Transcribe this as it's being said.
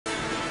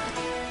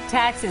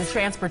Taxes,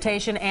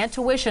 transportation, and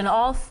tuition,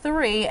 all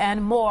three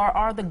and more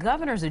are the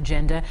governor's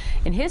agenda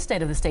in his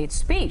State of the State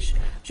speech.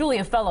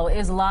 Julia Fellow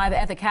is live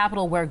at the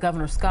Capitol where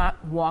Governor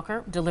Scott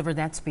Walker delivered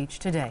that speech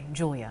today.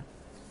 Julia.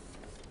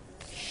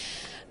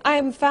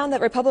 I found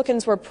that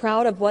Republicans were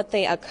proud of what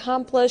they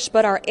accomplished,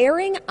 but are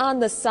erring on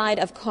the side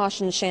of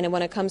caution, Shannon,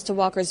 when it comes to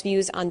Walker's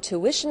views on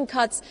tuition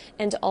cuts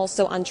and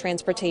also on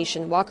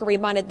transportation. Walker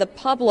reminded the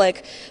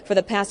public for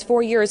the past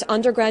 4 years,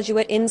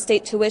 undergraduate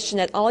in-state tuition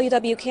at all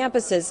UW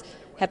campuses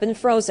have been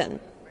frozen.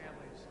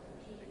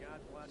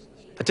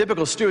 A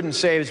typical student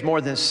saves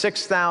more than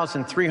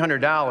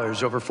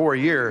 $6,300 over 4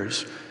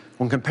 years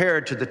when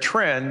compared to the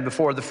trend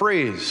before the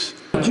freeze.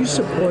 Do you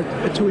support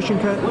a tuition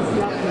cut?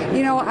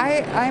 You know,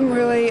 I'm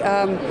really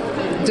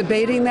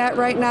debating that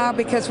right now,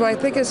 because what I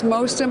think is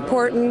most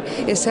important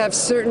is to have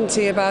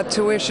certainty about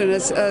tuition.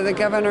 As the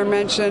governor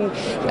mentioned,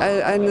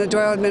 in the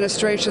Doyle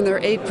administration, there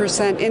are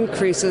 8%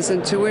 increases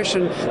in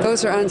tuition.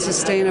 Those are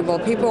unsustainable.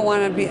 People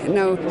want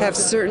to have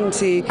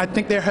certainty. I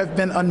think there have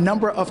been a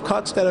number of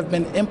cuts that have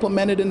been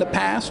implemented in the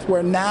past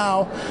where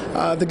now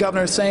the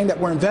governor is saying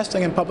that we're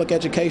investing in public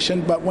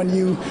education, but when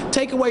you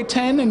take away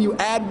 10 and you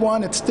add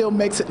 1, it still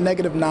makes it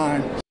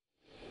 -9.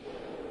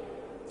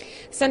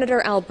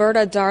 Senator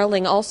Alberta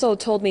Darling also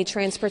told me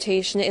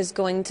transportation is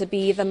going to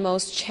be the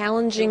most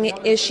challenging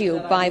issue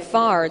by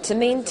far. To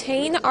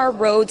maintain our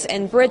roads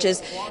and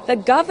bridges, the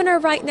governor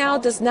right now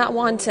does not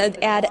want to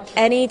add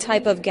any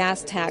type of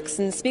gas tax.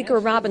 And Speaker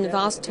Robin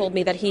Vos told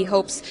me that he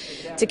hopes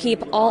to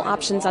keep all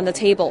options on the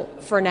table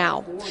for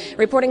now.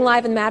 Reporting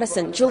live in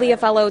Madison, Julia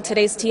Fellow,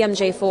 today's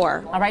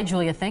TMJ4. All right,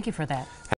 Julia, thank you for that.